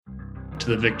to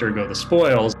the victor go the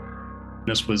spoils.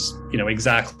 This was,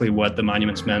 exactly what the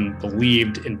Monuments Men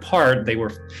believed. In part, they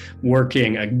were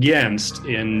working against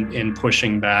in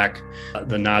pushing back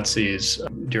the Nazis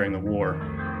during the war.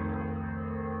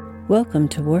 Welcome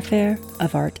to Warfare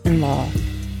of Art and Law,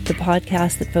 the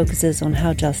podcast that focuses on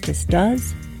how justice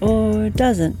does or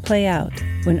doesn't play out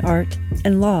when art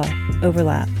and law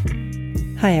overlap.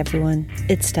 Hi everyone,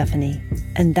 it's Stephanie,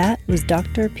 and that was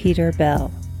Dr. Peter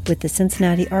Bell with the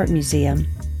Cincinnati Art Museum,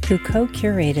 who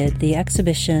co-curated the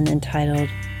exhibition entitled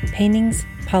Paintings,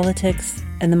 Politics,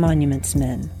 and the Monuments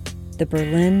Men, the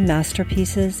Berlin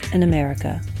Masterpieces in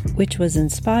America, which was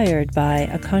inspired by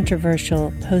a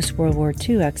controversial post-World War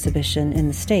II exhibition in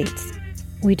the States.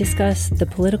 We discuss the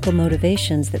political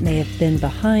motivations that may have been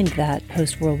behind that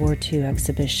post-World War II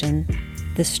exhibition,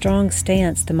 the strong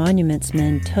stance the Monuments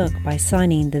Men took by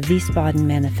signing the Wiesbaden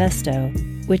Manifesto,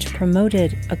 which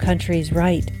promoted a country's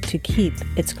right to keep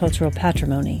its cultural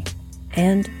patrimony,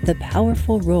 and the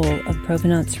powerful role of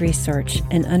provenance research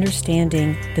in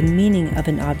understanding the meaning of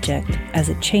an object as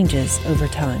it changes over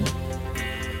time.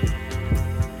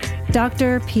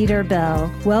 Dr. Peter Bell,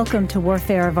 welcome to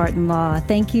Warfare of Art and Law.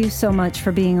 Thank you so much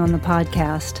for being on the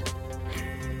podcast.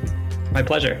 My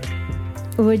pleasure.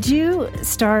 Would you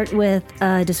start with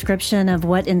a description of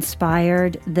what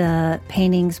inspired the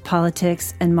Paintings,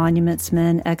 Politics, and Monuments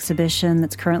Men exhibition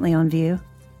that's currently on view?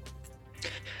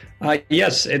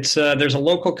 Yes, it's there's a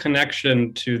local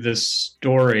connection to this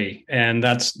story, and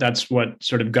that's what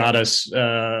sort of got us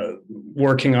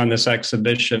working on this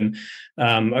exhibition.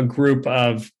 A group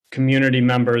of community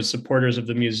members, supporters of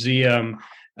the museum,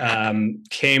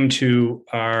 came to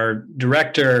our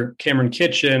director, Cameron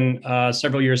Kitchen,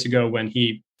 several years ago when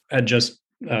he had just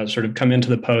sort of come into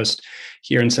the post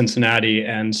here in Cincinnati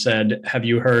and said, have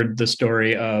you heard the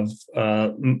story of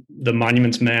the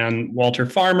Monuments Man, Walter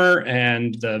Farmer,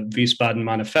 and the Wiesbaden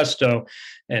Manifesto?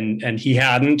 And he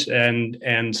hadn't.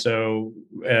 And so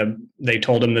they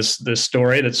told him this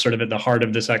story that's sort of at the heart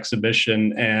of this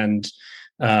exhibition. And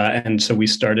so we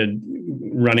started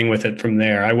running with it from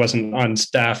there. I wasn't on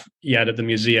staff yet at the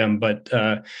museum, but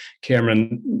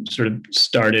Cameron sort of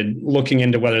started looking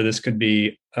into whether this could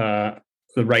be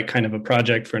the right kind of a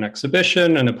project for an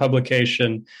exhibition and a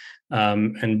publication,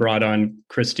 and brought on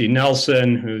Christy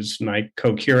Nelson, who's my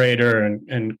co-curator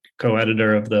and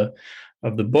co-editor of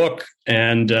the book.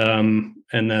 And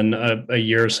then a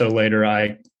year or so later,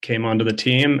 I came onto the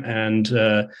team, and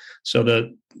so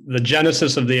the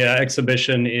genesis of the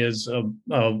exhibition is a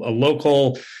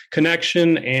local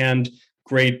connection and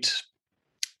great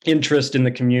interest in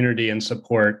the community and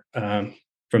support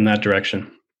from that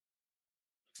direction.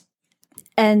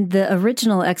 And the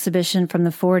original exhibition from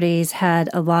the 40s had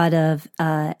a lot of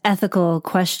ethical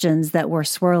questions that were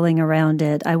swirling around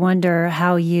it. I wonder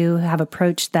how you have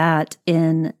approached that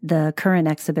in the current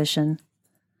exhibition.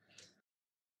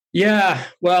 Yeah,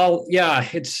 well, yeah,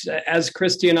 it's as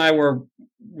Christy and I were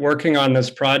working on this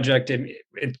project,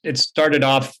 it started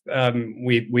off,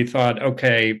 we thought,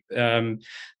 okay, the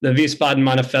Wiesbaden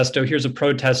Manifesto, here's a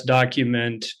protest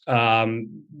document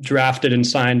drafted and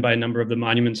signed by a number of the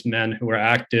Monuments Men who were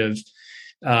active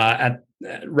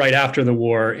right after the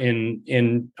war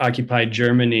in occupied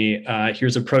Germany.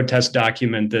 Here's a protest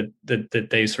document that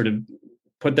they sort of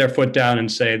put their foot down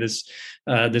and say this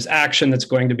action that's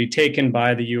going to be taken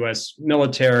by the U.S.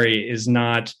 military is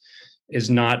not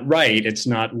right. It's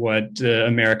not what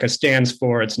America stands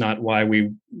for. It's not why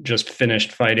we just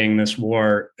finished fighting this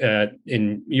war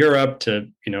in Europe to,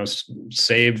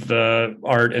 save the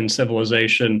art and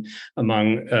civilization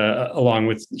along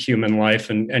with human life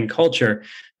and culture.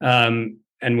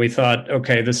 And we thought,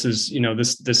 okay, this is,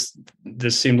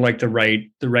 this seemed like the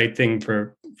right thing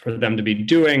for them to be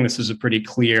doing. This is a pretty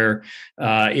clear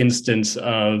instance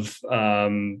of,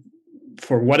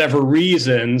 for whatever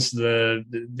reasons, the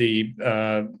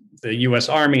U.S.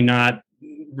 Army not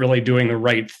really doing the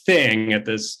right thing at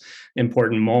this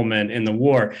important moment in the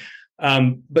war.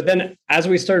 But then, as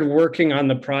we started working on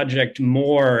the project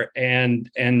more and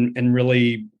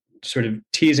really sort of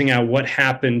teasing out what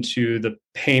happened to the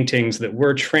paintings that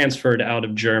were transferred out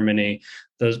of Germany,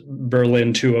 the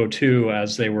Berlin 202,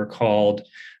 as they were called,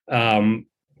 as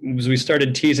we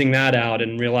started teasing that out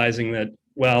and realizing that,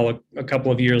 well, a couple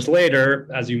of years later,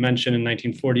 as you mentioned, in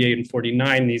 1948 and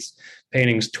 49, these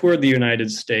paintings toured the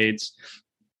United States,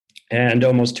 and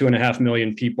almost 2.5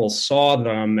 million people saw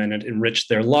them, and it enriched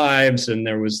their lives. And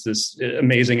there was this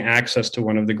amazing access to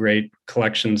one of the great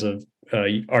collections of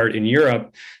art in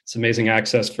Europe. It's amazing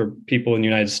access for people in the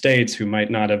United States who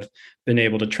might not have been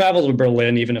able to travel to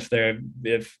Berlin, even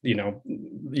if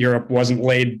Europe wasn't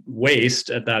laid waste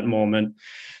at that moment.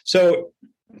 So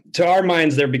to our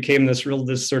minds, there became this sort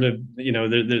of,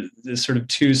 this sort of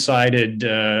two-sided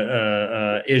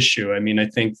issue. I mean, I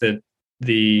think that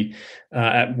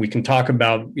we can talk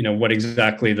about, what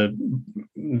exactly the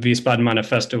Wiesbaden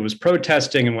Manifesto was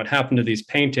protesting and what happened to these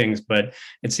paintings, but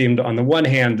it seemed on the one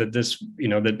hand that this,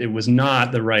 that it was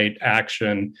not the right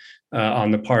action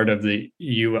on the part of the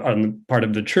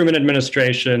Truman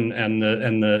administration and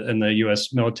the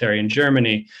U.S. military in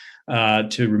Germany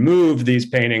to remove these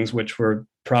paintings, which were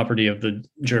property of the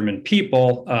German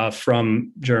people,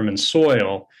 from German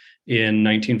soil in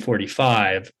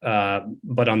 1945.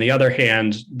 But on the other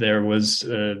hand, there was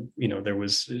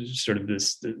sort of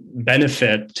this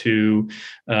benefit to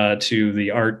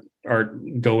the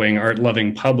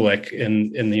art-loving public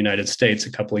in the United States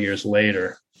a couple of years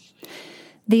later.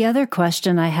 The other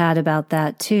question I had about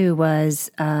that too was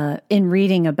in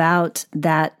reading about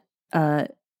that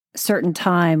certain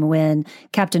time when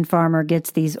Captain Farmer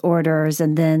gets these orders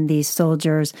and then these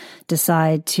soldiers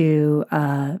decide to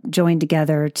join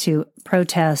together to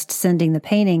protest sending the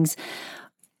paintings,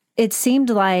 it seemed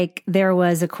like there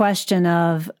was a question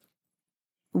of,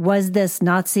 was this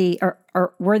Nazi or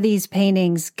were these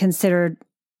paintings considered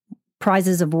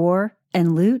prizes of war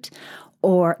and loot,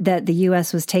 or that the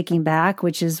U.S. was taking back,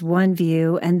 which is one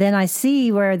view. And then I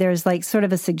see where there's like sort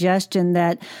of a suggestion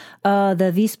that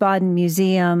the Wiesbaden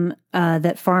Museum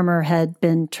that Farmer had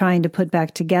been trying to put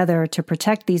back together to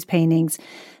protect these paintings,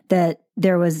 that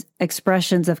there was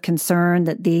expressions of concern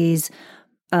that these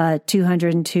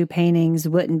 202 paintings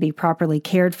wouldn't be properly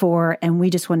cared for, and we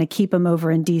just want to keep them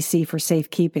over in D.C. for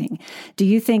safekeeping. Do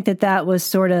you think that that was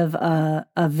sort of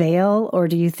a veil, or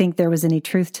do you think there was any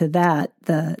truth to that,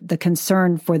 the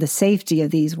concern for the safety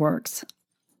of these works?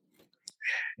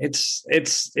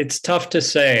 It's tough to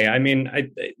say. I mean,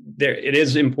 it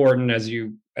is important, as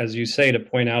you say, to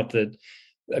point out that,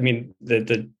 I mean,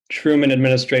 the Truman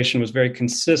administration was very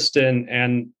consistent,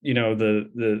 and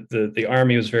the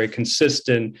Army was very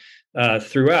consistent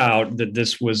throughout, that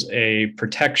this was a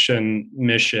protection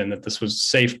mission, that this was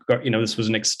this was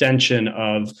an extension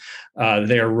of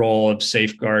their role of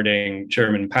safeguarding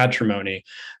German patrimony.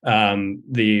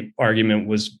 The argument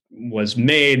was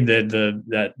made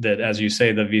that as you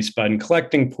say, the Wiesbaden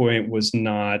collecting point was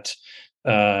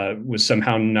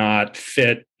somehow not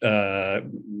fit,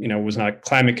 was not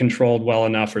climate controlled well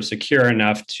enough or secure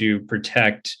enough to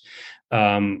protect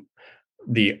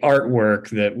the artwork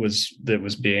that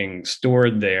was being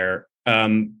stored there.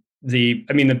 There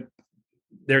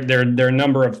are a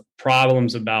number of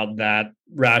problems about that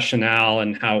rationale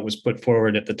and how it was put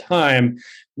forward at the time,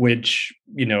 which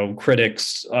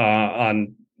critics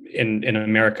in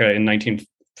America in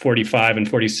 1945 and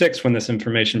 46, when this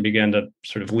information began to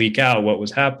sort of leak out what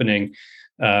was happening,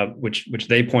 which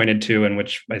they pointed to, and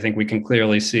which I think we can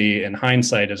clearly see in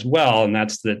hindsight as well, and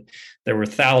that's that there were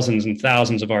thousands and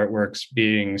thousands of artworks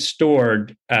being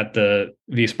stored at the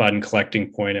Wiesbaden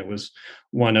collecting point. It was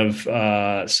one of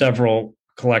several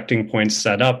collecting points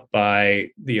set up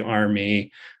by the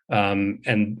Army,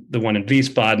 and the one in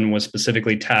Wiesbaden was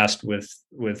specifically tasked with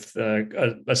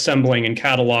assembling and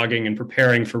cataloging and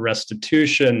preparing for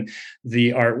restitution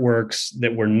the artworks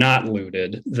that were not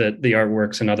looted, that the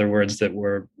artworks, in other words, that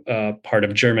were part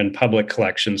of German public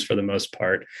collections for the most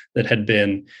part, that had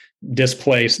been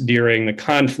displaced during the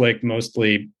conflict,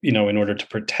 mostly, in order to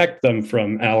protect them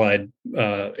from Allied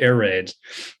air raids.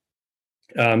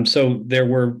 So there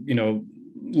were,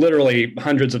 literally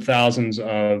hundreds of thousands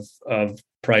of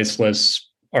priceless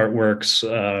artworks,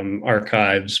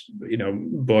 archives,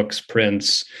 books,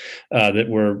 prints that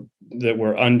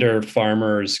were under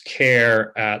Farmer's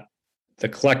care at the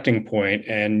collecting point,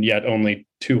 and yet only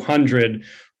 200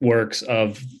 works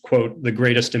of, quote, the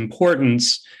greatest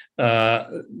importance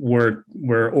were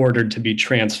ordered to be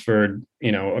transferred,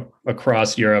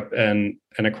 across Europe and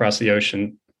across the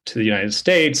ocean to the United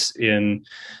States in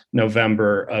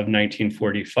November of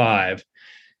 1945.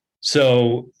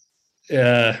 So,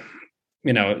 I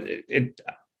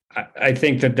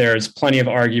think that there's plenty of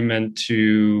argument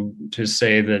to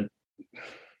say that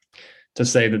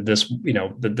this,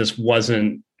 that this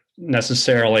wasn't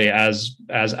necessarily as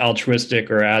altruistic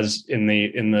or as in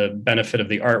the benefit of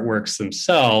the artworks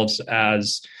themselves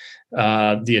as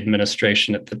the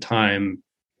administration at the time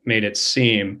made it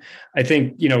seem. I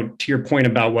think, to your point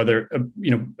about whether,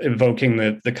 evoking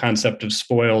the concept of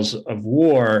spoils of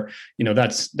war,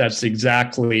 that's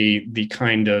exactly the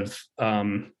kind of,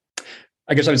 I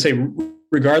guess I would say,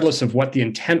 regardless of what the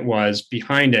intent was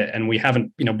behind it, and we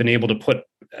haven't, been able to put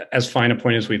as fine a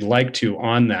point as we'd like to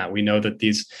on that. We know that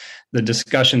these the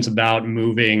discussions about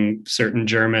moving certain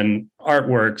German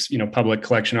artworks, public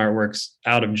collection artworks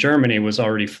out of Germany was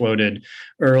already floated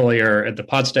earlier at the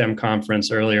Potsdam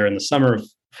Conference earlier in the summer of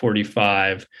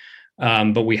 45.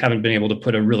 But we haven't been able to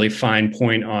put a really fine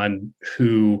point on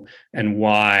who and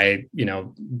why,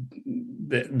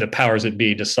 the powers that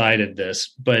be decided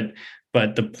this. But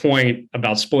the point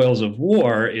about spoils of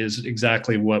war is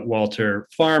exactly what Walter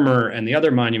Farmer and the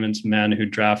other monuments men who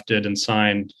drafted and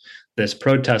signed this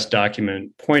protest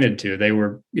document pointed to. They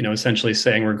were, essentially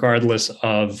saying, regardless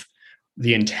of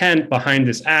the intent behind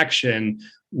this action,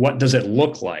 what does it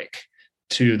look like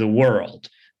to the world?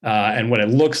 And what it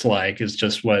looks like is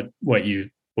just what you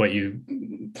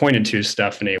pointed to,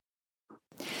 Stephanie.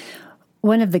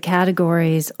 One of the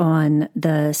categories on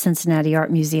the Cincinnati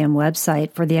Art Museum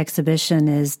website for the exhibition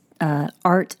is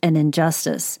art and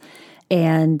injustice,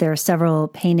 and there are several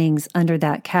paintings under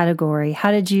that category.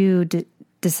 How did you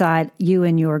decide, you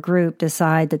and your group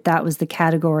decide that was the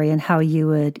category, and how you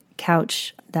would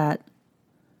couch that?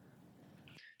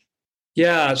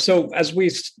 Yeah, so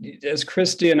as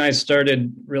Christy and I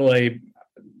started really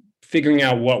figuring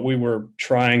out what we were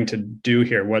trying to do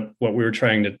here, what we were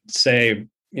trying to say,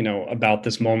 about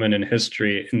this moment in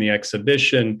history in the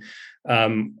exhibition,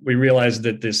 we realized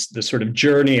that the sort of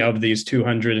journey of these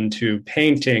 202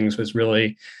 paintings was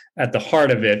really at the heart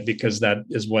of it, because that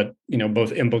is what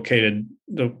both implicated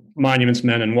the monuments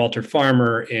men and Walter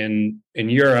Farmer in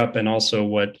Europe, and also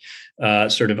what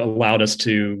sort of allowed us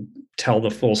to tell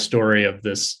the full story of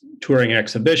this touring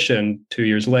exhibition 2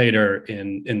 years later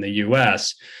in the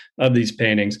U.S. of these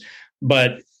paintings.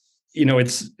 But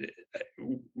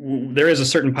there is a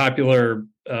certain popular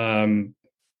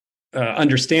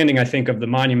understanding, I think, of the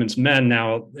monuments men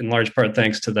now, in large part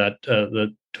thanks to that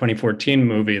the 2014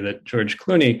 movie that George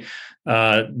Clooney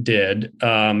did.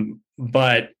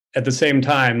 But at the same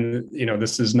time,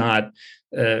 this is not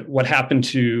what happened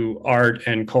to art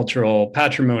and cultural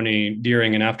patrimony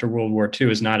during and after World War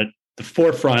II is not at the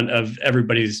forefront of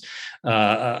everybody's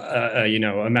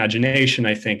imagination,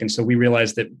 I think. And so we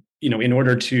realized that in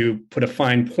order to put a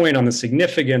fine point on the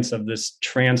significance of this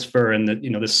transfer and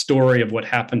the story of what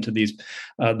happened to these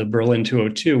the Berlin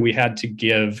 202, we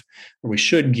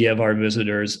should give our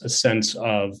visitors a sense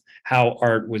of how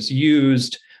art was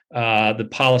used, the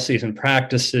policies and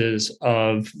practices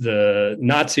of the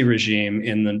Nazi regime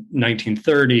in the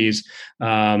 1930s,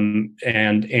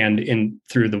 and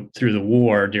through the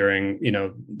war during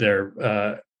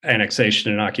their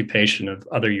annexation and occupation of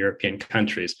other European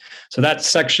countries. So that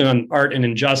section on art and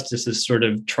injustice sort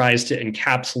of tries to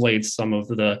encapsulate some of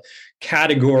the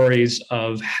categories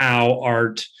of how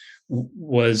art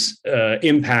was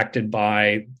impacted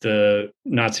by the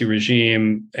Nazi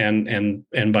regime and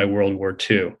by World War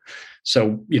II.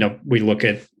 So, we look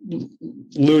at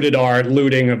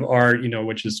looting of art,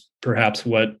 which is perhaps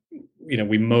what,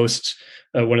 we most,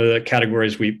 one of the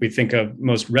categories we think of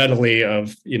most readily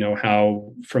of,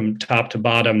 how from top to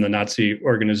bottom, the Nazi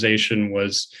organization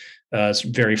was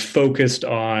very focused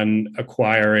on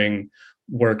acquiring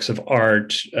works of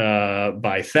art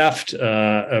by theft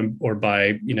or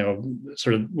by,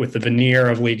 sort of with the veneer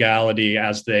of legality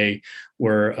as they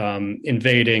were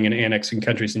invading and annexing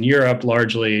countries in Europe,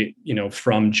 largely,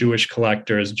 from Jewish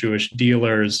collectors, Jewish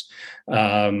dealers.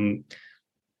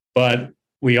 But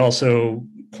we also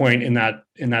point in that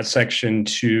section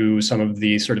to some of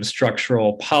the sort of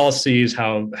structural policies,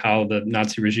 how the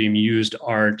Nazi regime used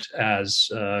art as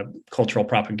cultural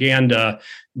propaganda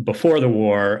before the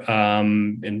war,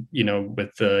 and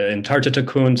with the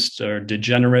Entartete-Kunst or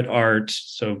degenerate art,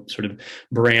 so sort of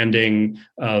branding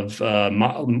of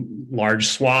large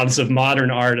swaths of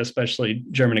modern art, especially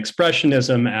German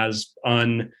Expressionism, as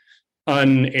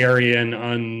un-Aryan,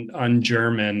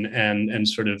 un-German, and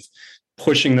sort of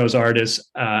pushing those artists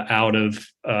out of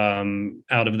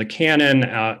the canon,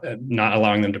 not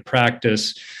allowing them to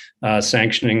practice,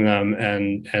 sanctioning them,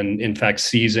 and in fact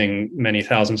seizing many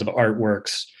thousands of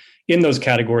artworks in those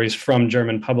categories from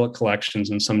German public collections,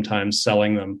 and sometimes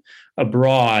selling them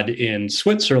abroad in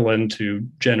Switzerland to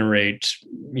generate,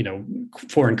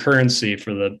 foreign currency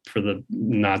for the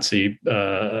Nazi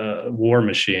war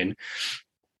machine.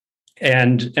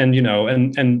 And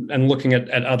looking at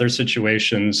other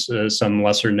situations, some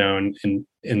lesser known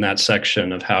in that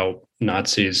section of how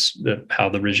how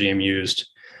the regime used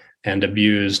and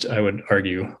abused, I would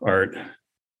argue, art.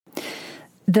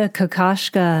 The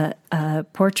Kokoschka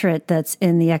portrait that's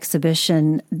in the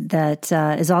exhibition that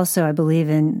is also, I believe,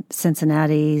 in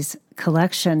Cincinnati's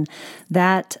collection,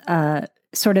 that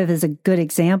sort of is a good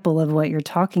example of what you're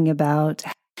talking about.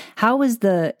 How was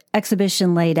the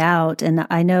exhibition laid out? And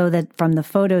I know that from the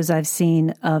photos I've seen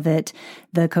of it,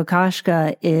 the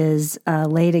Kokoschka is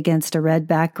laid against a red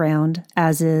background,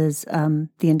 as is the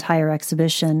entire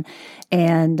exhibition.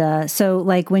 And so,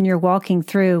 like, when you're walking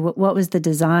through, what was the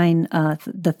design,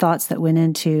 the thoughts that went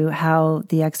into how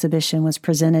the exhibition was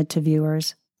presented to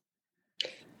viewers?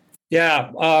 Yeah,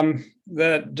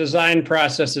 the design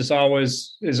process is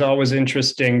always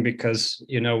interesting because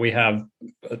we have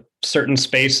certain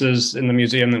spaces in the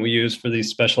museum that we use for these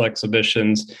special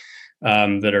exhibitions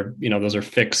that are those are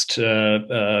fixed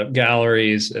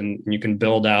galleries, and you can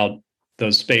build out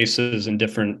those spaces in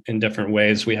different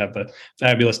ways. We have a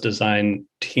fabulous design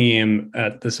team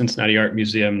at the Cincinnati Art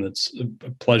Museum that's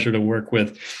a pleasure to work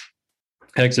with,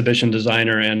 exhibition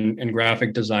designer and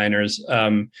graphic designers.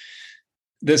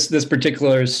 This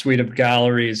particular suite of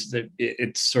galleries, that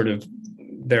it's sort of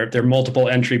there are multiple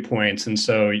entry points, and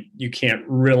so you can't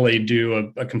really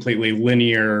do a completely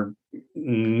linear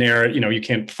you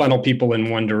can't funnel people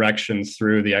in one direction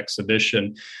through the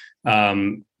exhibition,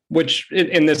 which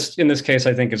in this case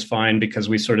I think is fine, because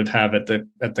we sort of have at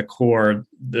the core of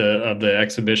the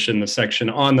exhibition the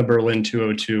section on the Berlin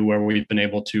 202, where we've been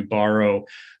able to borrow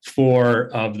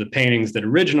 4 of the paintings that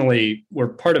originally were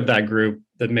part of that group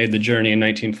that made the journey in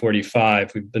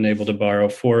 1945. We've been able to borrow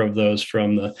 4 of those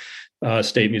from the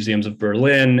State Museums of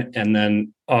Berlin, and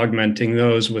then augmenting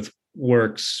those with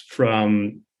works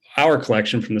from our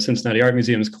collection, from the Cincinnati Art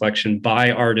Museum's collection,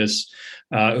 by artists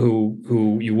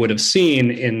who you would have seen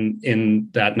in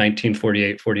that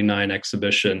 1948-49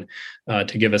 exhibition,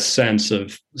 to give a sense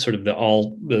of sort of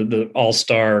the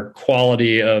all-star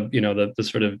quality of the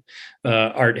sort of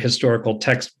art historical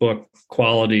textbook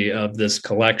quality of this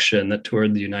collection that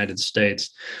toured the United States.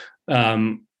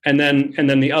 And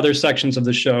then the other sections of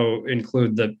the show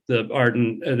include the art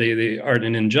and the art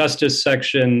and injustice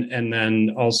section, and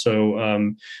then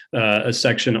also a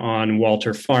section on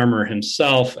Walter Farmer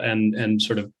himself, and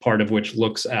sort of part of which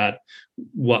looks at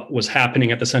what was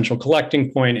happening at the Central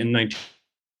Collecting Point in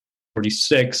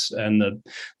 1946, and the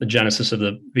genesis of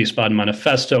the Wiesbaden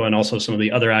Manifesto, and also some of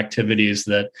the other activities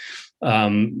that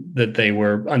they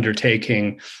were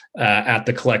undertaking at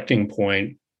the collecting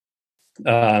point.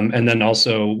 And then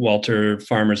also Walter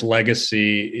Farmer's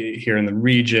legacy here in the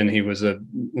region. He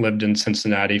lived in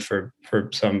Cincinnati for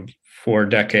some 4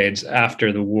 decades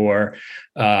after the war,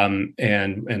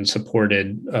 and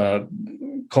supported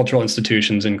cultural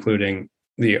institutions, including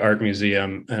the Art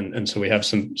Museum. And so we have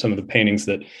some of the paintings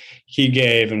that he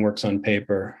gave and works on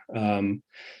paper.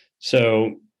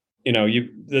 So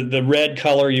the red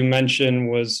color you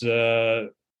mentioned was.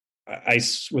 I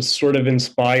was sort of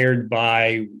inspired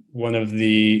by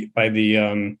the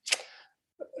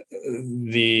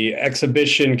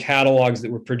exhibition catalogs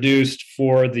that were produced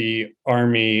for the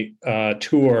Army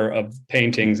tour of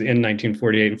paintings in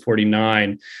 1948 and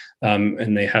 49.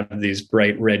 And they have these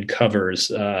bright red covers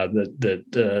I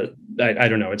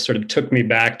don't know, it sort of took me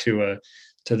back to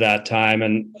that time.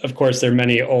 And of course, there are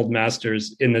many old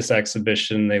masters in this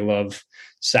exhibition. They love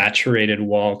saturated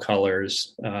wall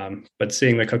colors, but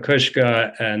seeing the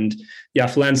Kokoschka and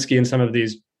Jawlensky and some of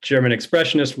these German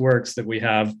expressionist works that we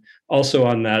have also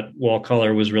on that wall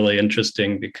color was really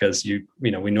interesting, because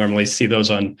we normally see those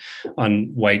on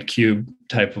white cube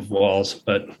type of walls.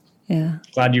 But yeah,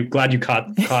 glad you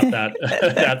caught that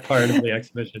that part of the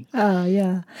exhibition. Oh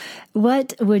yeah.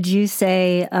 What would you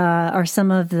say are some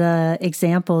of the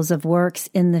examples of works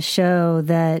in the show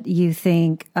that you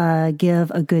think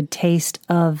give a good taste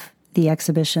of the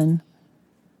exhibition?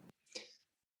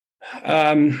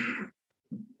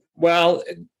 Well,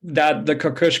 the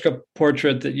Kokoschka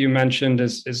portrait that you mentioned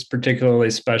is particularly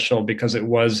special, because it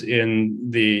was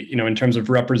in terms of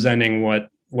representing what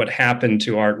happened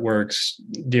to artworks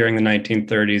during the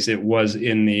 1930s. It was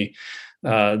in the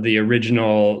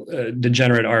original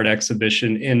Degenerate Art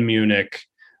exhibition in Munich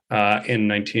in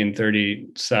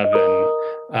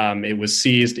 1937. It was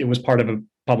seized. It was part of a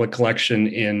public collection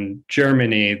in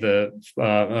Germany, the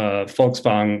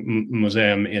Volkswagen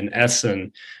Museum in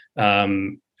Essen,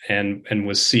 and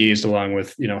was seized along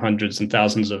with hundreds and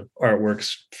thousands of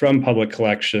artworks from public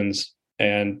collections,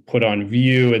 and put on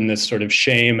view in this sort of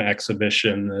shame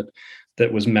exhibition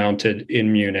that was mounted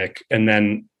in Munich. And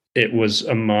then it was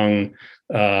among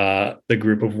the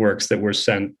group of works that were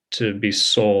sent to be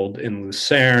sold in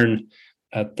Lucerne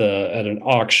at an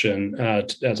auction,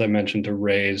 as I mentioned, to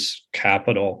raise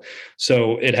capital.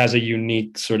 So it has a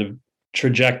unique sort of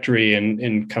trajectory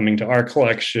in coming to our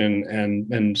collection,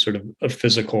 and sort of a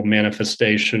physical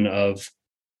manifestation of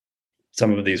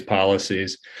some of these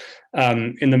policies.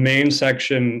 In the main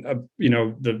section,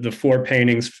 the 4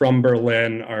 paintings from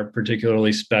Berlin are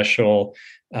particularly special.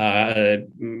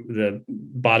 The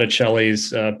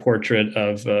Botticelli's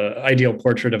ideal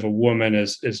portrait of a woman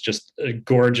is just a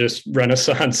gorgeous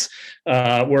Renaissance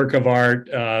work of art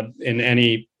in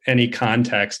any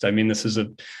context. I mean, this is a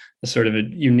sort of a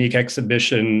unique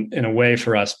exhibition in a way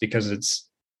for us, because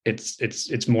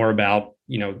it's more about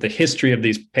the history of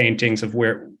these paintings, of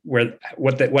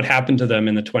what happened to them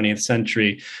in the 20th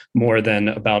century, more than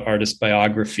about artist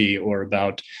biography or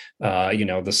about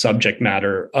the subject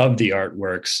matter of the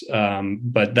artworks.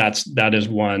 But that is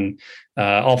one.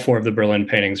 All 4 of the Berlin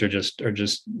paintings are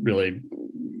just really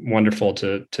wonderful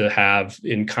to have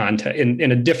in context,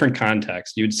 in a different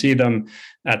context. You'd see them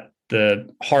at the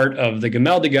heart of the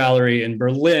Gemälde Gallery in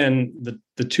Berlin.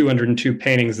 The 202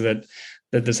 paintings that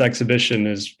this exhibition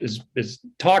is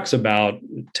talks about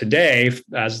today,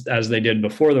 as they did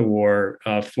before the war,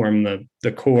 form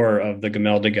the core of the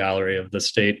Gemälde Gallery of the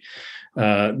State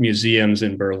museums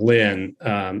in Berlin.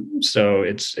 So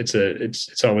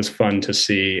it's always fun to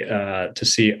see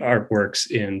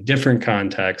artworks in different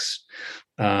contexts.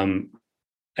 And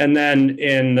then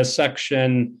in the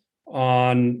section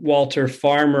on Walter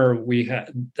Farmer, we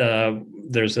had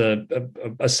there's a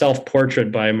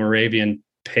self-portrait by a Moravian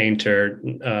painter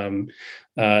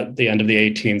at the end of the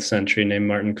 18th century named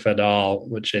Martin Quedal,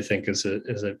 which I think is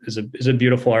a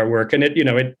beautiful artwork. And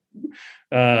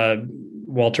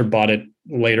Walter bought it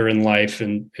later in life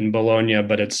in Bologna,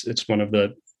 but it's one of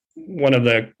the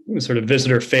sort of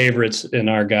visitor favorites in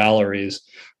our galleries.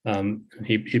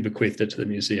 He bequeathed it to the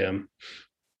museum.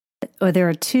 There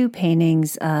are 2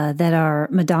 paintings that are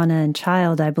Madonna and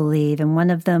Child, I believe, and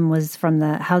one of them was from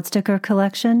the Hautsticker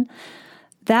collection.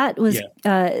 That was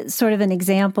sort of an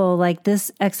example, like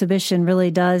this exhibition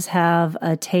really does have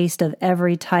a taste of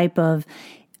every type of,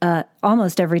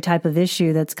 almost every type of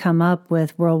issue that's come up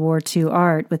with World War II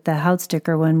art, with the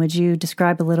Hautsticker one. Would you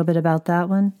describe a little bit about that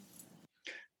one?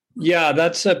 Yeah,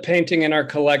 that's a painting in our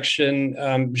collection.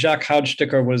 Jacques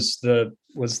Hautsticker was the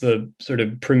sort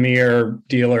of premier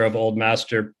dealer of old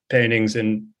master paintings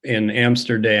in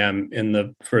Amsterdam in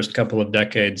the first couple of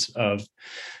decades of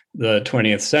the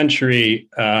 20th century.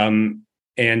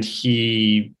 And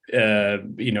he,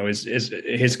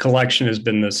 his collection has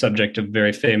been the subject of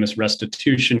very famous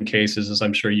restitution cases, as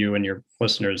I'm sure you and your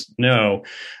listeners know.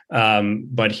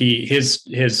 But his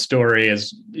story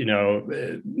is,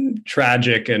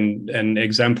 tragic and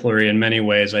exemplary in many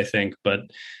ways, I think. But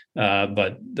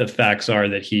the facts are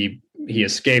that he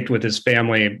escaped with his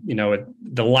family, at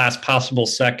the last possible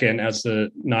second as the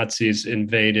Nazis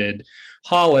invaded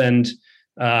Holland.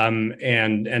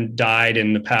 And died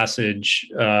in the passage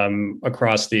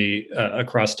across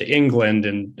to England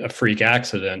in a freak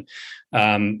accident.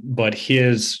 But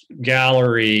his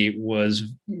gallery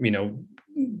was,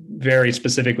 very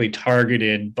specifically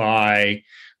targeted by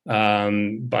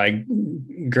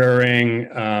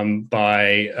Goering,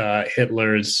 by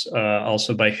Hitler's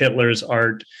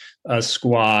art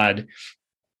squad.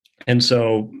 And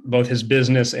so both his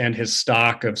business and his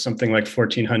stock of something like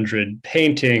 1,400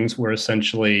 paintings were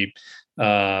essentially,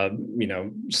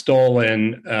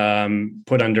 stolen,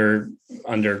 put under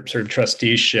sort of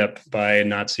trusteeship by a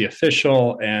Nazi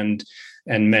official, and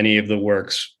many of the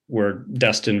works were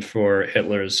destined for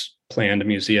Hitler's planned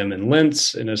museum in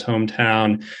Linz, in his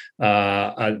hometown,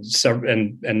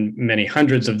 and many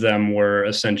hundreds of them were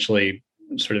essentially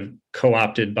sort of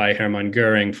co-opted by Hermann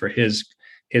Goering for his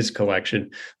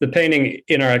collection. The painting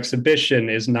in our exhibition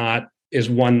is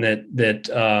one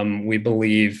that we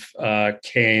believe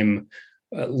came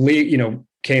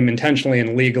intentionally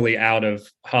and legally out of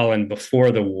Holland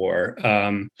before the war,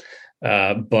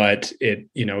 but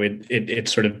it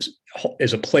sort of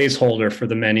is a placeholder for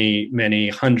the many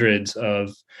hundreds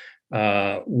of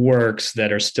works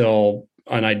that are still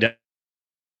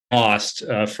lost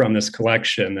from this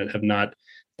collection, that have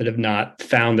not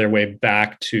found their way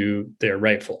back to their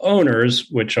rightful owners,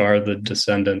 which are the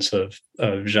descendants of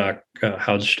Jacques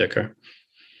Hautsticker.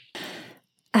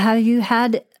 Have you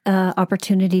had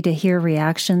opportunity to hear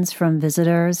reactions from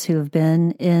visitors who have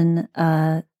been in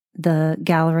the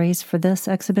galleries for this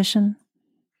exhibition?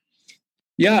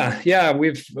 Yeah,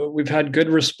 we've had good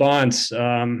response.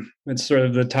 It's sort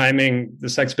of the timing.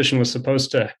 This exhibition was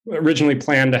supposed to originally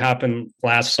planned to happen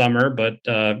last summer, but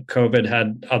COVID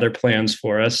had other plans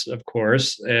for us, of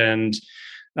course. And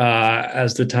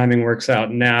as the timing works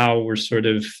out now, we're sort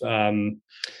of,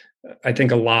 I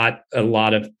think a lot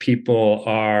of people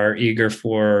are eager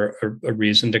for a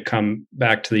reason to come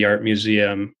back to the art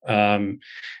museum.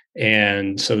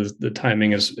 And so the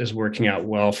timing is working out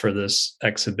well for this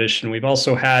exhibition. We've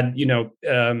also had,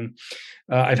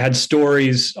 I've had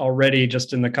stories already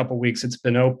just in the couple of weeks it's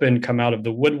been open come out of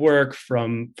the woodwork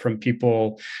from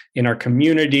people in our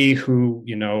community who,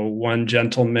 one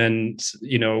gentleman,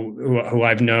 who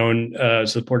I've known,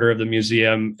 supporter of the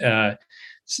museum,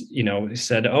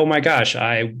 said, "Oh my gosh,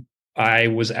 I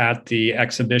was at the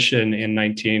exhibition in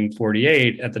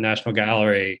 1948 at the National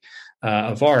Gallery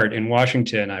of Art in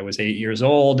Washington. I was 8 years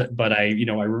old, but I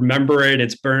remember it.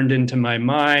 It's burned into my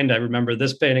mind. I remember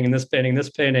this painting and this painting, this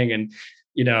painting, and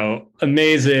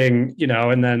amazing.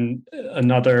 And then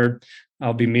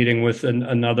I'll be meeting with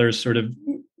another sort of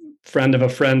friend of a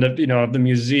friend of of the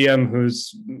museum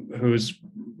whose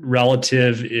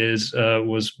relative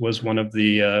was one of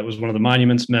the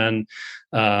monuments men.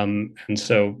 And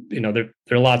so there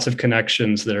are lots of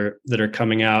connections that are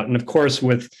coming out, and of course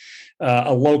with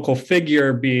a local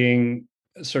figure being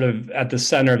sort of at the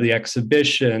center of the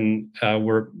exhibition,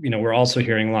 we're also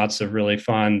hearing lots of really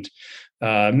fond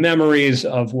memories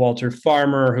of Walter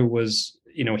Farmer, who was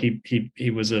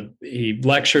he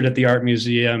lectured at the Art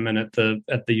Museum and at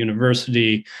the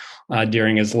university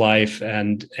during his life,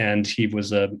 and he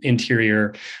was an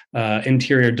interior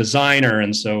designer,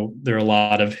 and so there are a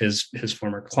lot of his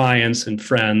former clients and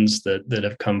friends that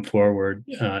have come forward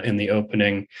in the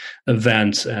opening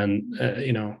events and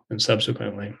and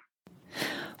subsequently.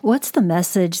 What's the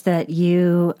message that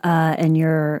you and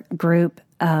your group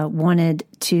wanted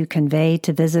to convey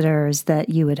to visitors that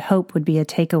you would hope would be a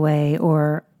takeaway,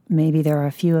 or maybe there are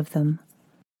a few of them?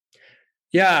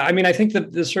 Yeah, I mean, I think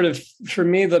that the sort of, for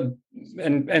me,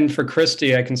 and for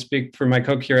Christy, I can speak for my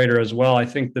co-curator as well. I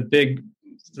think the big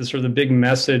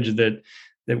message that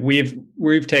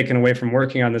we've taken away from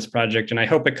working on this project, and I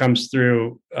hope it comes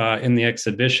through in the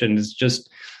exhibition,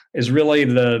 is really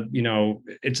the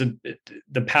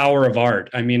power of art.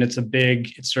 I mean, it's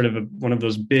sort of one of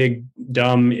those big,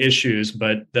 dumb issues,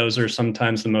 but those are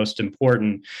sometimes the most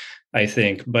important, I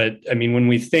think. But I mean, when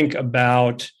we think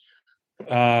about,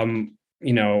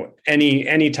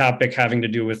 any topic having to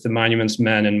do with the Monuments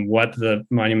Men and what the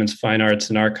Monuments, Fine Arts,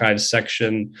 and Archives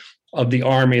section of the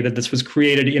Army, that this was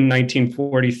created in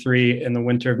 1943, in the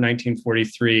winter of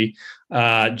 1943,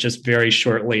 just very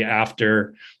shortly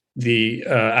after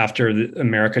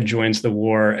America joins the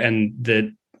war, and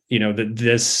that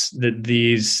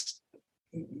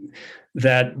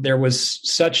there was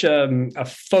such a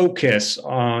focus,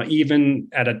 even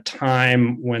at a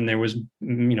time when there was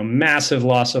massive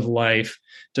loss of life,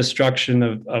 destruction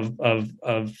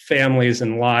of families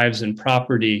and lives and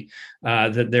property,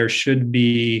 that there should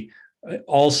be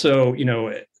also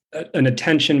an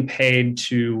attention paid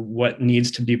to what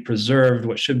needs to be preserved,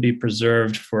 what should be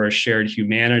preserved for a shared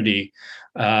humanity,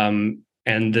 and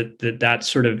that that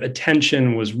sort of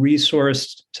attention was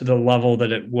resourced to the level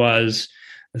that it was,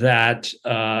 that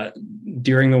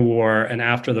during the war and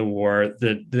after the war,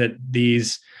 that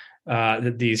these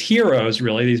heroes,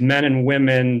 really, these men and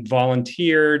women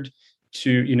volunteered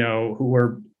to, who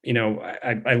were,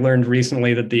 I learned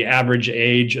recently that the average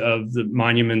age of the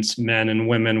Monuments men and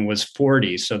women was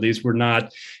 40. So these were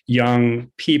not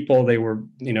young people. They were,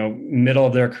 middle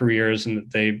of their careers, and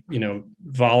that they,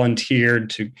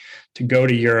 volunteered to go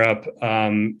to Europe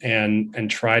and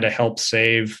try to help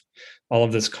save all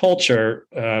of this culture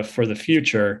for the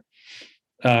future.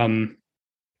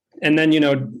 And then,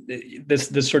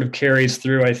 this sort of carries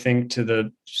through, I think, to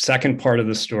the second part of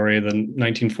the story, the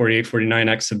 1948-49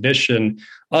 exhibition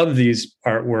of these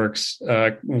artworks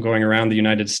going around the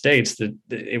United States, that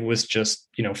it was just,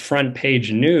 front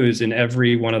page news in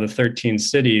every one of the 13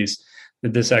 cities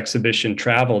that this exhibition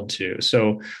traveled to.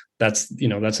 So that's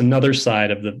another side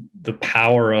of the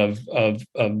power of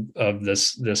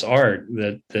this art,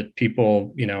 that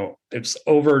people, it's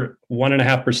over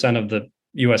 1.5% of the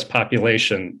U.S.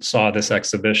 population saw this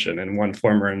exhibition in one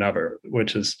form or another,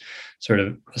 which is sort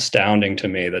of astounding to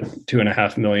me, that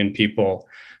 2.5 million people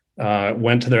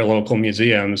went to their local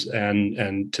museums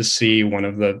and to see one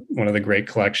of the great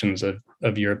collections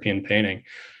of European painting.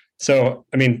 So,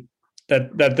 I mean,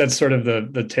 that's sort of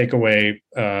the takeaway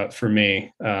for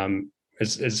me.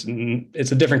 It's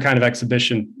a different kind of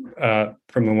exhibition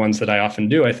from the ones that I often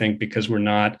do, I think, because we're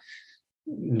not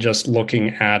just looking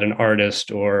at an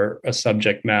artist or a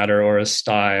subject matter or a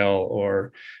style,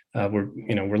 or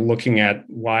we're looking at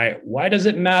why does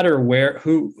it matter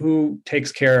who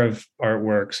takes care of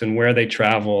artworks and where they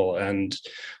travel, and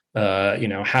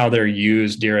how they're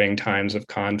used during times of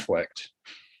conflict.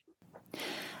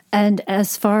 And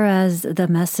as far as the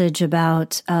message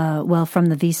about, from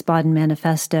the Wiesbaden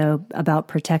Manifesto about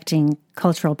protecting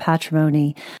cultural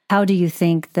patrimony, how do you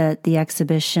think that the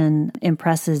exhibition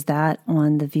impresses that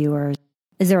on the viewers?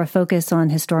 Is there a focus on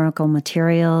historical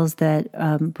materials that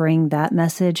bring that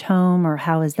message home, or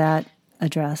how is that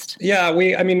addressed? Yeah,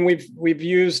 we've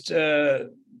used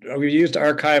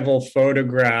archival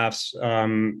photographs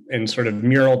and sort of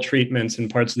mural treatments in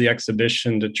parts of the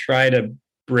exhibition to try to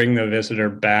bring the visitor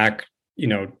back,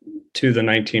 to the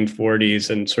 1940s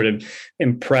and sort of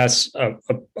impress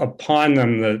upon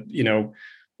them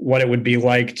what it would be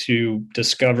like to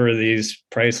discover these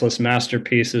priceless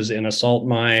masterpieces in a salt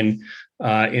mine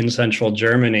in central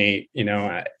Germany, in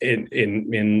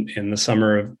the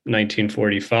summer of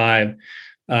 1945.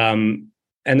 And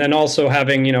then also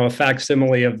having, a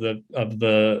facsimile of the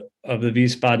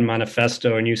Wiesbaden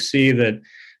Manifesto, and you see that,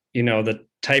 the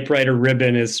typewriter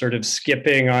ribbon is sort of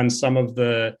skipping on some of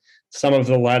the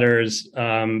letters,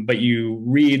 but you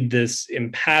read this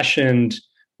impassioned,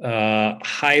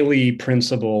 highly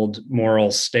principled moral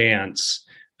stance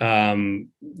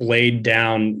laid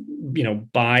down,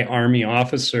 by Army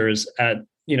officers at,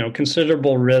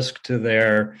 considerable risk to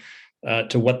their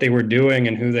to what they were doing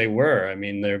and who they were. I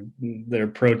mean, they're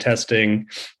protesting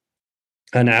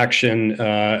an action,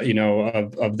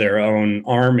 of their own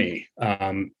army,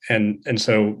 and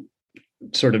so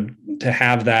sort of to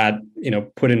have that,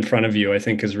 put in front of you, I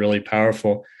think is really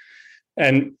powerful.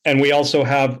 And we also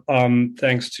have,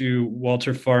 thanks to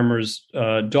Walter Farmer's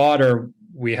daughter,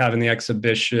 we have in the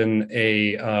exhibition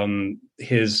the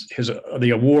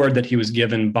award that he was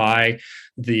given by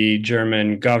the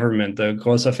German government, the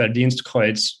Großer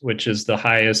Verdienstkreuz, which is the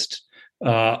highest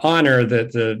honor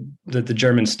that the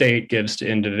German state gives to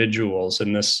individuals.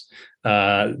 And this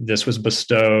was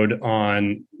bestowed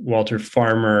on Walter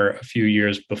Farmer a few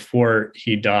years before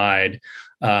he died,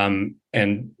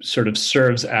 and sort of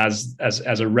serves as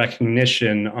a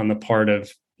recognition on the part of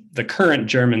the current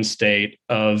German state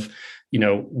of,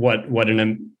 what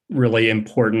an really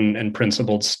important and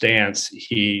principled stance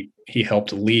he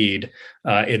helped lead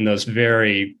in those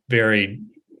very, very,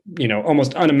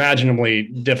 almost unimaginably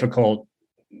difficult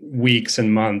weeks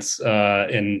and months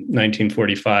in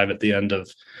 1945 at the end of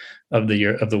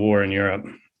the war in Europe.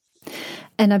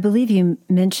 And I believe you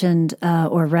mentioned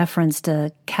or referenced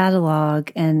a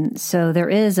catalog, and so there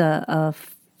is a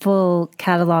full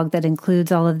catalog that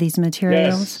includes all of these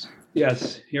materials.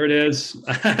 Yes, here it is.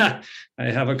 I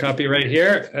have a copy right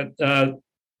here.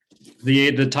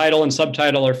 The title and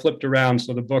subtitle are flipped around,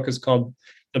 so the book is called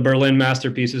 "The Berlin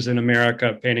Masterpieces in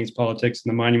America: Paintings, Politics,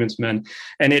 and the Monuments Men,"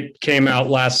 and it came out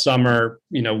last summer.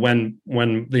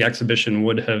 When the exhibition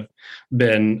would have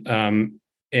been.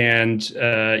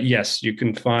 Yes, you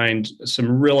can find some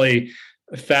really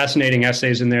fascinating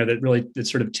essays in there that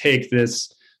sort of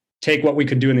take what we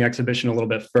could do in the exhibition a little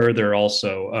bit further.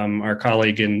 Also, our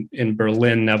colleague in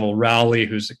Berlin, Neville Rowley,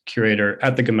 who's a curator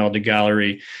at the Gemälde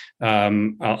Gallery,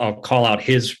 I'll call out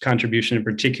his contribution in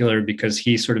particular because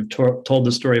he sort of told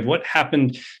the story of what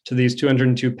happened to these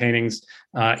 202 paintings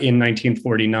in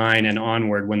 1949 and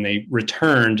onward when they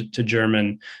returned to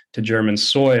German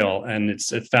soil. And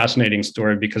it's a fascinating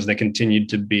story because they continued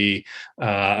to be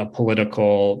a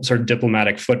political sort of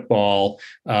diplomatic football,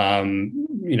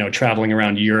 traveling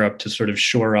around Europe to sort of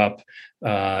shore up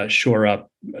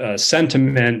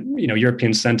sentiment,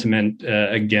 European sentiment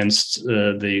against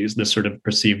the sort of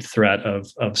perceived threat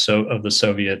of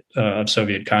Soviet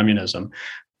communism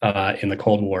in the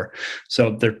Cold War.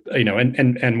 So there,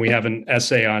 and we have an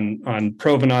essay on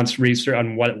provenance research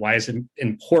on why is it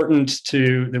important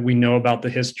that we know about the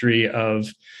history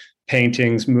of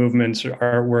paintings, movements, or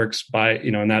artworks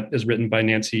and that is written by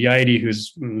Nancy Yeide,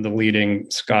 who's the leading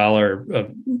scholar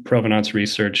of provenance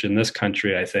research in this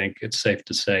country, I think it's safe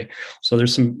to say. So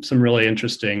there's some really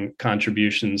interesting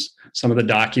contributions, some of the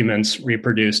documents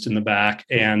reproduced in the back,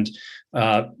 and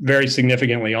very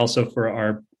significantly also for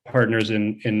our partners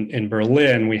in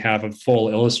Berlin, we have a full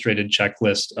illustrated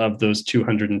checklist of those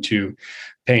 202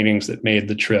 paintings that made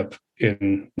the trip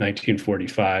in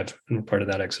 1945 and were part of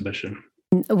that exhibition.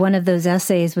 One of those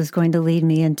essays was going to lead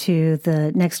me into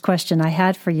the next question I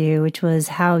had for you, which was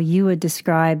how you would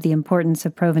describe the importance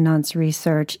of provenance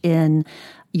research in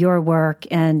your work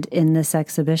and in this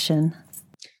exhibition.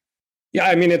 Yeah,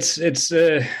 I mean it's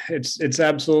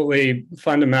absolutely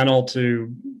fundamental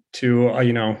to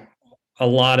a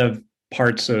lot of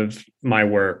parts of my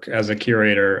work as a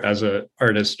curator, as an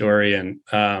art historian.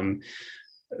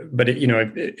 But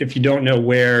if you don't know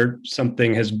where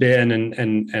something has been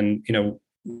and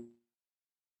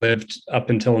lived up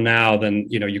until now, then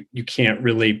you can't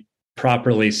really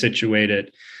properly situate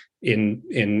it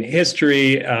in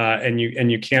history, and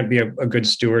you can't be a good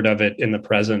steward of it in the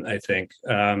present. I think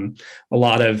a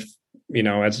lot of,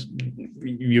 as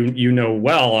you know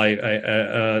well,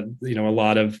 a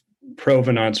lot of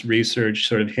provenance research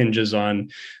sort of hinges on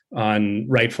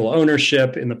rightful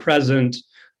ownership in the present,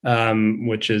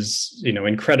 which is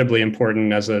incredibly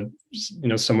important as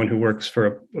someone who works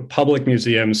for a public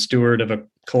museum, steward of a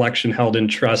collection held in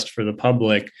trust for the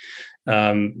public.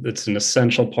 It's an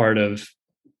essential part of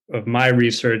my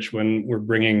research when we're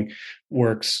bringing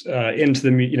works into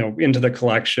the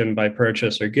collection by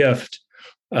purchase or gift.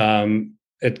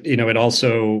 It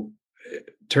also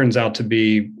turns out to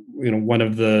be one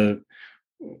of the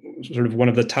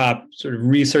top sort of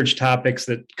research topics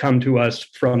that come to us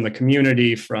from the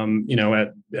community,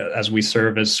 as we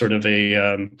serve as sort of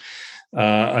an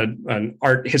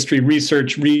art history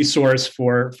research resource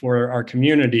for our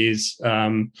communities,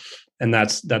 and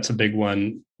that's a big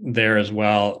one there as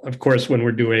well. Of course, when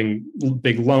we're doing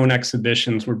big loan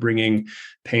exhibitions, we're bringing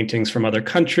paintings from other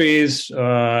countries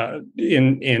for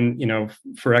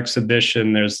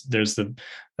exhibition. There's an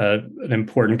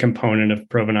important component of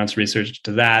provenance research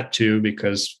to that too,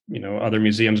 because other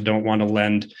museums don't want to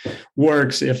lend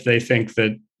works if they think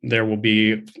that there will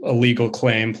be a legal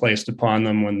claim placed upon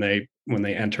them when they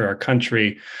enter our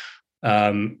country.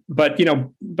 But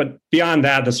beyond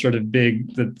that, the sort of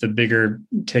the bigger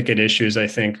ticket issues, I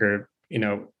think, are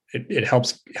it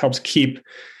helps keep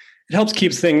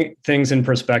things in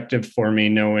perspective for me,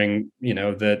 knowing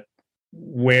that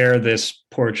where this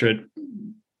portrait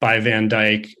by Van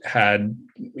Dyck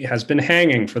has been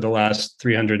hanging for the last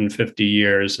 350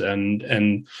 years,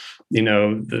 and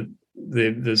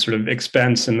the sort of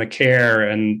expense and the care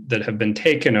and that have been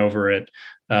taken over it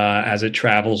as it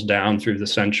travels down through the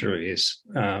centuries.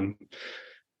 And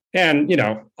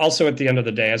also at the end of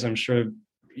the day, as I'm sure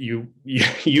and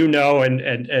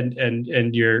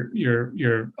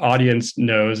your audience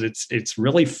knows, it's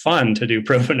really fun to do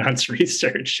provenance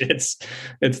research. It's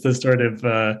the sort of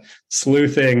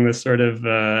sleuthing, the sort of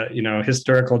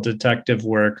historical detective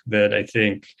work that I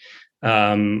think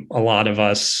a lot of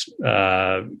us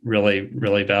really,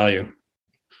 really value.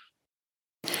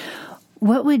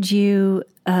 What would you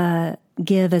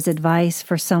give as advice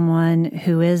for someone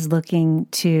who is looking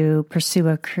to pursue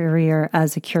a career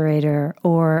as a curator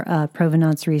or a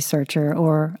provenance researcher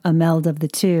or a meld of the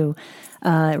two?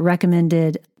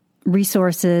 Recommended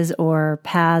resources or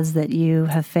paths that you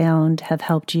have found have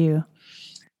helped you?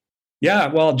 Yeah,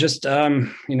 well, just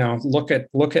look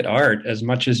at art as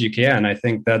much as you can. I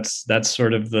think that's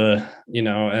sort of the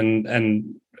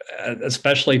and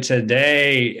especially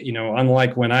today,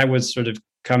 unlike when I was sort of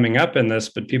coming up in this,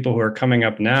 but people who are coming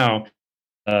up now,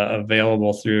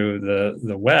 available through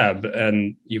the web,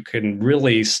 and you can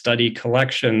really study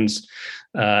collections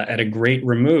at a great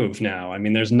remove now. I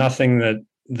mean, there's nothing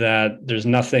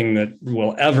that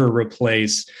will ever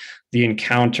replace the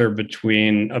encounter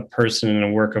between a person and a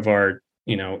work of art,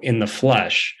 in the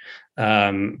flesh.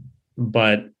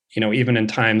 But even in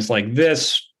times like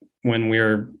this, when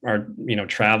our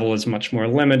travel is much more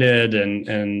limited,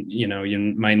 and you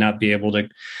might not be able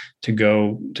to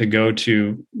go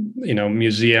to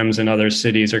museums in other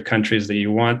cities or countries that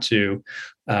you want to,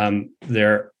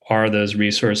 there are those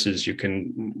resources. You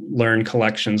can learn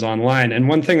collections online. And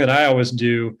one thing that I always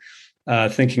do,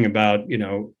 thinking about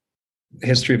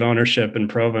history of ownership and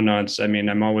provenance, I mean,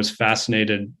 I'm always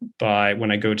fascinated by, when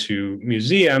I go to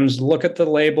museums, look at the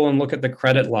label and look at the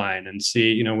credit line and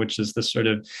see, which is the sort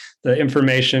of the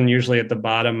information usually at the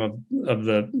bottom of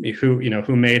the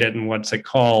who made it and what's it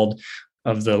called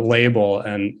of the label,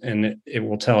 and it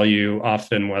will tell you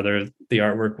often whether the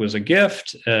artwork was a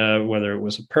gift, whether it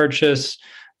was a purchase,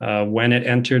 when it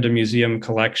entered a museum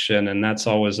collection, and that's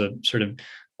always a sort of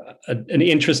an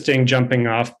interesting jumping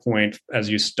off point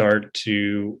as you start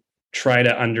to try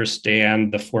to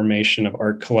understand the formation of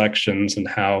art collections and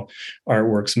how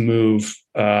artworks move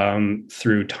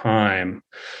through time.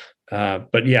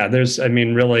 But yeah,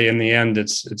 really in the end,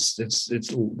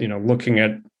 it's looking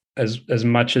at as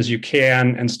much as you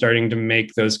can and starting to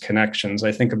make those connections.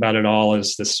 I think about it all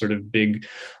as this sort of big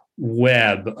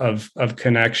web of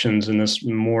connections, and this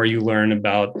more you learn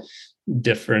about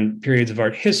different periods of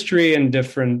art history and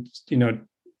different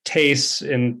tastes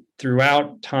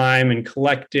throughout time and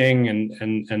collecting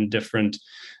and different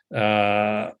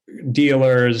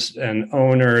dealers and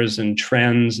owners and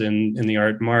trends in the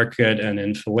art market and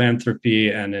in philanthropy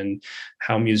and in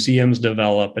how museums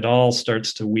develop. It all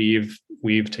starts to weave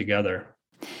together.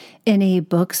 Any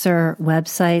books or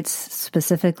websites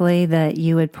specifically that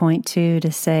you would point to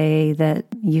say that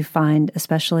you find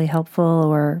especially helpful,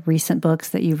 or recent books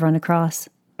that you've run across?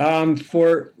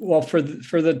 For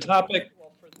the topic,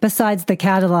 besides the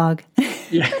catalog.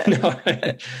 Yeah,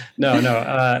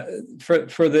 no.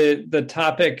 For the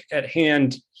topic at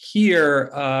hand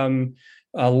here,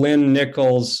 Lynn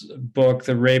Nichols' book,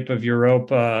 "The Rape of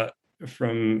Europa,"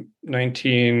 from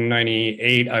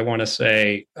 1998, I want to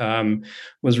say,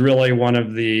 was really one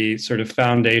of the sort of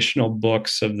foundational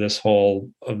books of this whole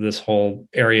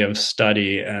area of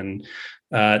study, and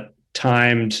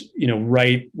timed,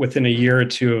 right within a year or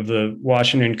two of the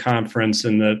Washington Conference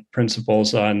and the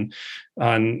principles on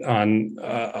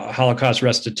Holocaust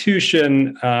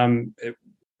restitution.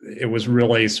 It was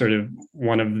really sort of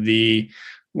one of the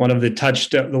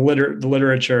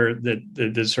literature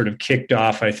that sort of kicked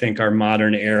off, I think, our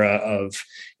modern era of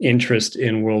interest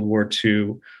in World War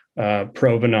II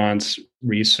provenance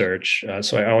research.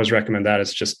 So I always recommend that.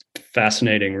 It's just a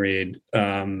fascinating read.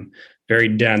 Very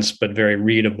dense, but very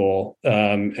readable,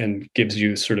 and gives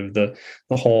you sort of the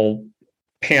whole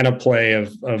panoply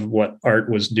of what art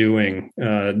was doing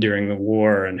during the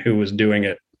war and who was doing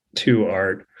it to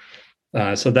art.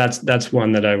 So that's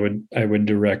one that I would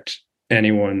direct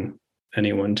anyone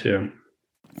to.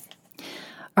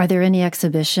 Are there any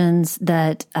exhibitions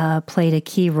that played a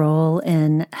key role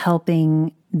in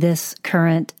helping this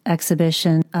current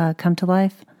exhibition come to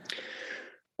life?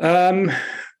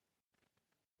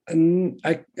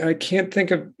 I can't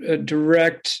think of a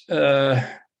direct. In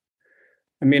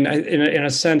a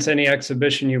sense, any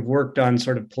exhibition you've worked on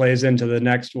sort of plays into the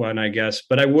next one, I guess.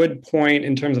 But I would point,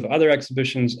 in terms of other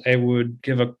exhibitions, I would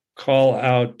give a call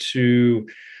out to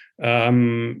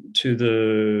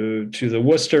the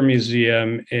Worcester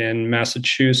Museum in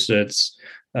Massachusetts.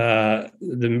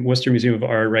 The Worcester Museum of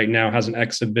Art right now has an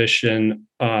exhibition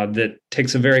that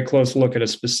takes a very close look at a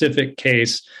specific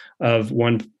case of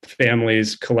one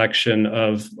family's collection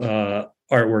of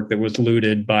artwork that was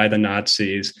looted by the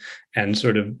Nazis, and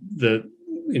sort of the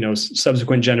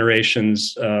subsequent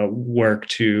generations work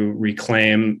to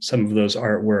reclaim some of those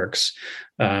artworks.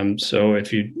 So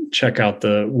if you check out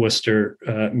the Worcester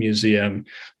Museum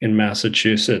in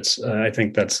Massachusetts, I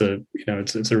think that's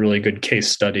it's a really good case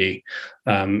study.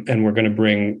 And we're going to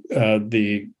bring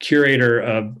the curator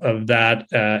of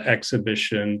that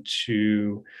exhibition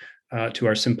to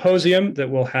our symposium that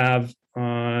we'll have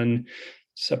on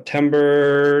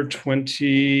September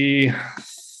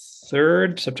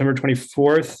 23rd, September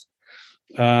 24th,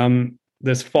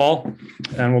 this fall,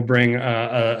 and we'll bring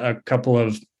a couple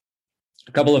of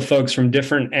folks from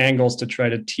different angles to try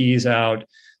to tease out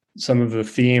some of the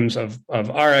themes of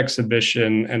our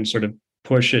exhibition and sort of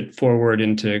push it forward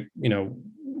into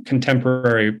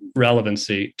contemporary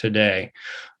relevancy today.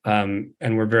 And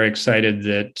we're very excited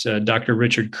that Dr.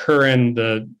 Richard Curran,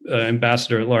 the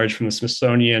ambassador at large from the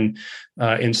Smithsonian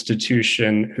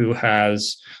Institution, who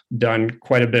has done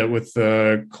quite a bit with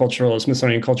the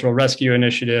Smithsonian Cultural Rescue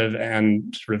Initiative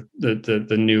and sort of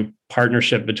the new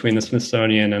partnership between the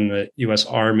Smithsonian and the U.S.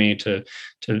 Army to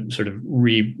sort of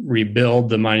rebuild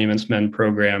the Monuments Men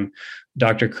program.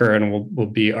 Dr. Curran will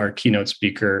be our keynote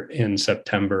speaker in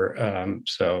September.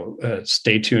 So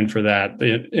stay tuned for that.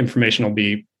 The information will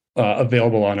be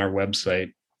available on our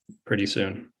website pretty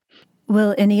soon.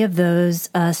 Will any of those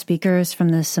speakers from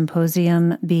the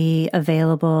symposium be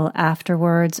available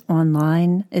afterwards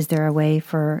online? Is there a way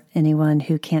for anyone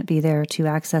who can't be there to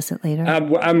access it later?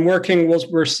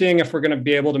 We're seeing if we're going to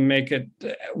be able to make it,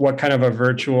 what kind of a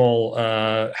virtual,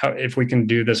 if we can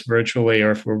do this virtually,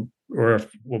 or if we'll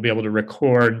be able to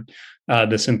record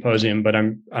the symposium. But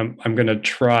I'm going to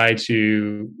try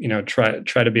to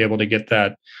be able to get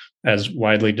that as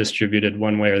widely distributed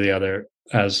one way or the other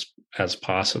as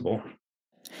possible.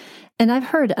 And I've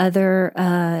heard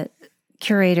other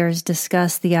curators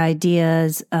discuss the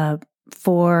ideas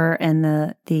for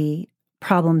and the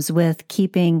problems with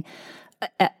keeping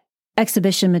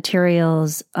exhibition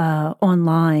materials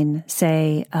online,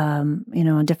 say,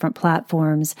 on different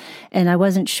platforms. And I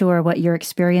wasn't sure what your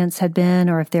experience had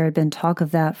been, or if there had been talk of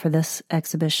that for this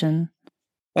exhibition.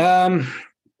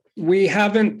 We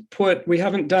haven't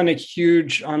done a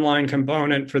huge online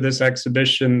component for this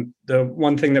exhibition. The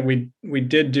one thing that we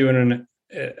did do in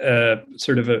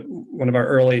one of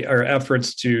our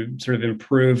efforts to sort of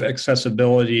improve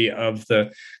accessibility of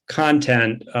the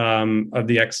content of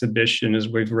the exhibition is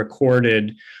we've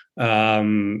recorded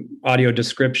audio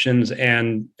descriptions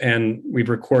and we've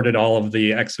recorded all of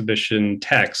the exhibition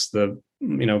text,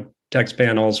 text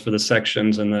panels for the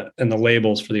sections and the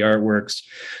labels for the artworks,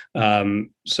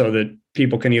 so that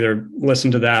people can either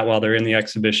listen to that while they're in the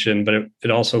exhibition, but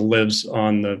it also lives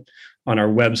on our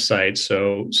website,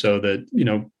 so that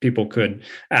people could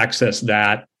access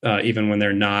that even when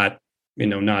they're not in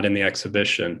the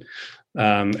exhibition.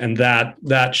 And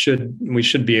we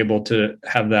should be able to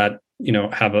have that,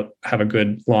 have a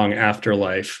good long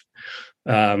afterlife.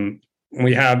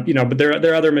 We have, but there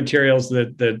are other materials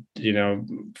that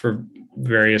for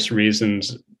various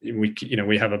reasons,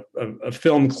 we have a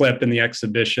film clip in the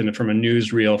exhibition from a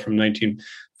newsreel from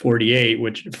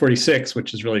 1946,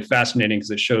 which is really fascinating because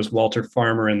it shows Walter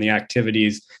Farmer and the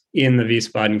activities in the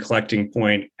Wiesbaden collecting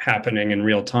point happening in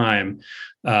real time.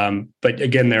 But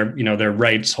again, they're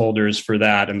rights holders for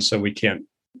that, and so we can't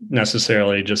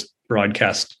necessarily just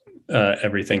broadcast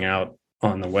everything out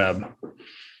on the web.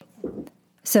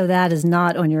 So that is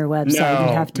not on your website. No,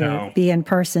 you have to be in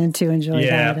person to enjoy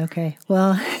that. Okay.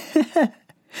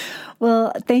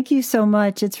 Well, thank you so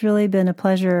much. It's really been a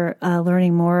pleasure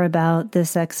learning more about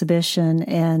this exhibition,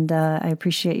 and I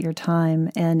appreciate your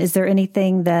time. And is there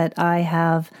anything that I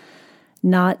have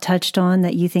not touched on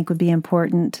that you think would be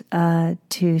important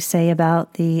to say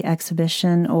about the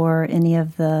exhibition or any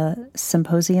of the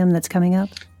symposium that's coming up?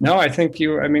 No, I think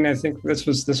this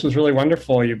was really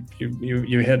wonderful. You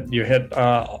hit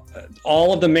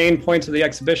all of the main points of the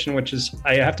exhibition, which is,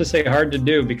 I have to say, hard to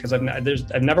do because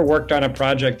I've never worked on a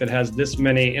project that has this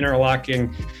many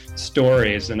interlocking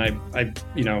stories, and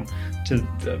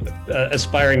to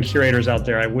aspiring curators out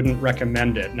there, I wouldn't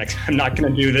recommend it. I'm not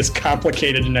going to do this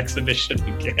complicated an exhibition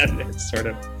again. It's sort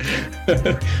of,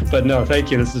 but no,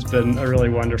 thank you. This has been a really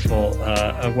wonderful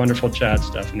chat,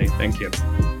 Stephanie. Thank you.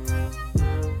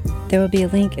 There will be a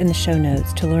link in the show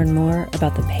notes to learn more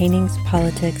about the Paintings,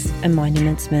 Politics, and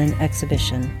Monuments Men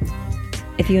exhibition.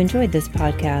 If you enjoyed this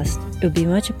podcast, it would be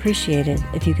much appreciated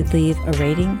if you could leave a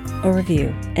rating or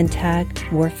review and tag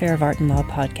Warfare of Art and Law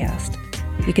podcast.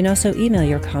 You can also email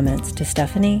your comments to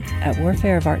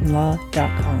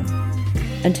Stephanie@warfareofartandlaw.com.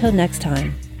 Until next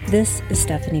time, this is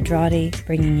Stephanie Drawdy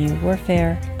bringing you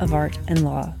Warfare of Art and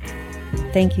Law.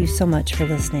 Thank you so much for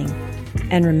listening.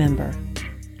 And remember,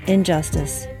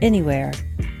 injustice anywhere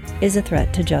is a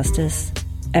threat to justice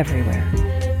everywhere.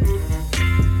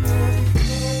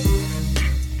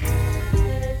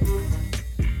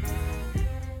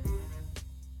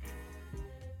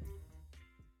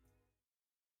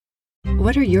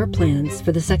 What are your plans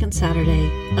for the second Saturday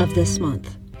of this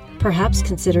month? Perhaps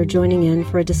consider joining in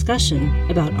for a discussion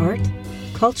about art,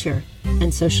 culture,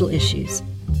 and social issues.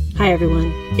 Hi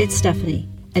everyone, it's Stephanie,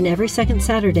 and every second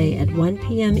Saturday at 1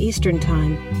 p.m. Eastern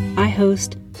Time, I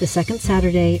host the Second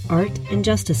Saturday Art and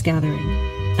Justice Gathering,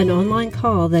 an online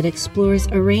call that explores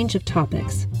a range of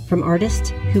topics, from artists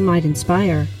who might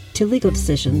inspire to legal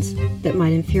decisions that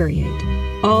might infuriate,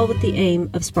 all with the aim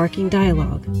of sparking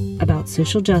dialogue about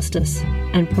social justice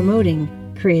and promoting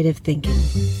creative thinking.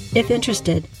 If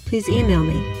interested, please email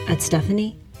me at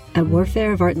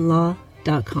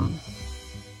stephanie@warfareofartandlaw.com.